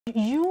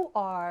you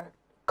are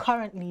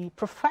currently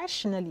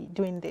professionally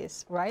doing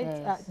this, right?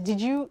 Yes.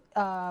 Did you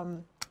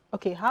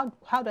okay, how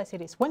do I say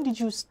this? When did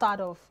you start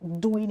off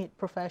doing it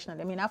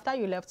professionally? I mean, after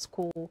you left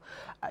school,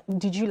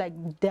 did you like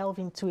delve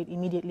into it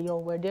immediately,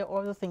 or were there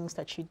other things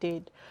that you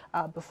did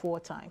before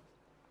time?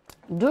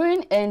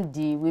 During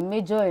ND, we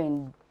major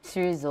in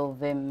series of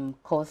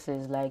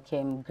courses like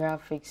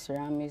graphics,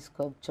 ceramics,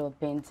 sculpture,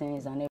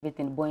 paintings, and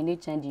everything. But in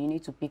HND, you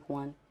need to pick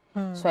one.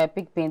 So I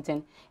picked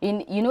painting. In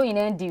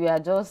ND, we are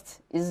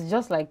it's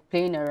just like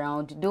playing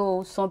around.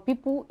 Though some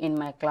people in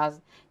my class,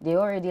 they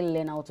already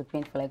learn how to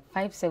paint for like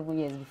 5-7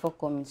 years before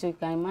coming. So you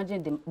can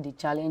imagine the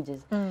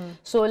challenges.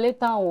 So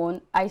later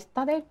on, I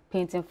started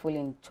painting fully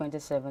in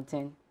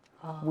 2017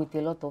 with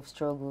a lot of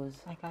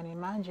struggles. I can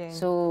imagine.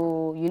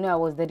 So I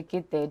was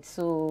dedicated.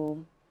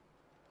 So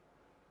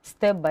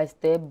step by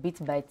step,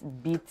 bit by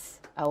bit,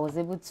 I was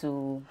able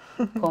to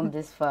come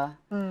this far,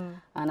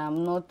 and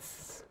I'm not.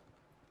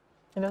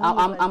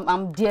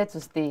 I'm there to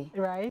stay.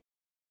 Right.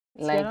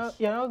 Like so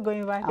you're not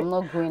going back. I'm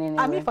not going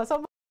anywhere. I mean, for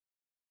somebody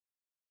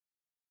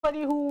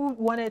who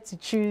wanted to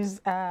choose,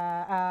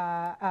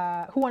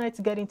 who wanted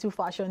to get into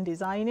fashion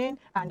designing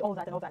and all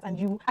that, and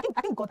you,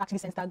 I think God actually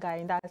sent that guy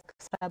in that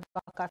cyber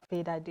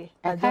cafe that day.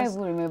 I can't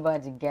even remember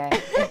the guy.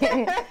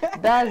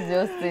 That's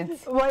just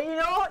it.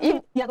 Well,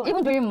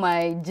 even during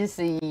my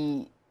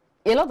GCE,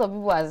 a lot of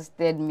people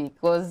assisted me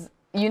because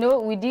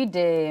we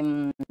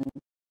did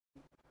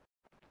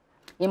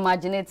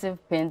imaginative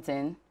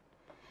painting.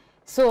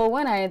 So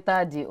when I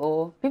entered the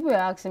people were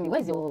asking me,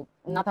 where's your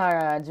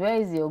Nataraj, where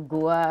is your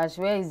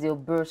gouache, where is your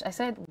brush? I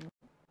said,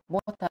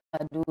 what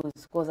are those?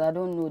 Because I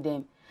don't know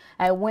them.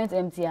 I went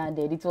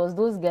empty-handed. It was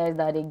those guys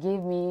that they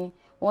gave me,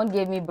 one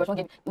gave me brush,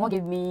 one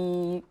gave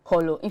me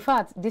color. In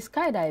fact, the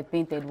sky that I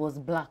painted was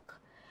black.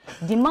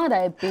 The man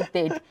that I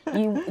painted,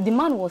 the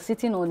man was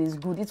sitting on his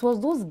good. It was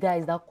those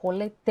guys that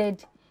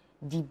collected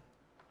the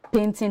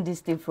painting this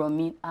thing from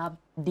me.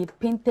 They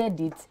painted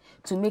it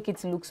to make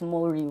it look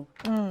more real.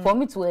 For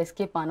me to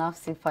escape and have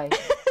C5.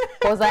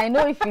 Because I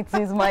know if it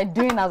is my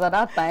doing as at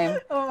that time,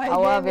 I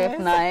will have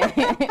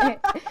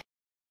F9.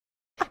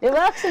 They were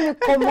asking me,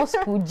 Como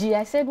Skuji.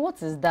 I said,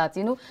 what is that?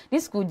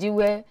 This Skuji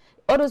where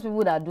all those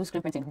people that do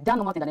screen printing, that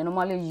normal thing that they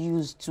normally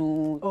use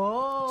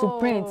to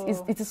print,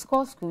 it is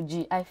called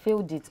Skuji. I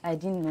failed it. I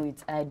didn't know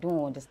it. I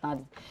don't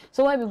understand it.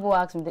 So when people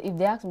ask me, if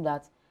they ask me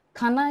that,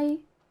 can I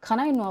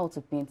know how to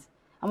paint?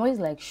 I'm always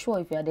like, sure,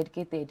 if you are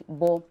dedicated.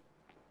 But,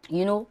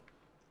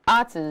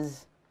 art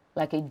is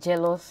like a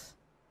jealous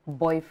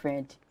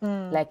boyfriend.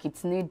 Like,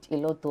 it needs a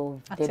lot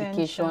of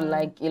dedication,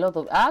 like a lot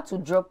of... I had to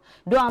drop...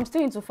 Though I'm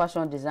still into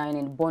fashion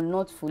designing, but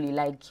not fully.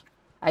 Like,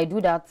 I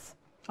do that...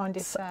 On the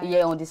side.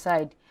 Yeah, on the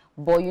side.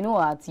 But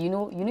art,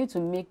 you need to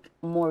make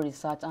more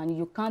research, and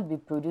you can't be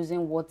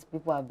producing what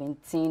people have been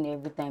seeing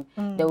every time.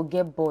 They will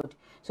get bored.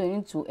 So you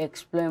need to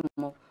explore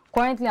more.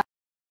 Currently,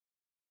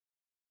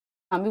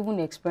 I'm even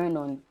exploring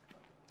on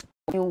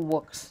new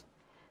works,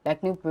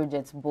 like new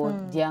projects,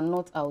 but they are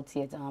not out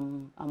yet.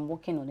 I'm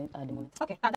working on it at the moment. Okay.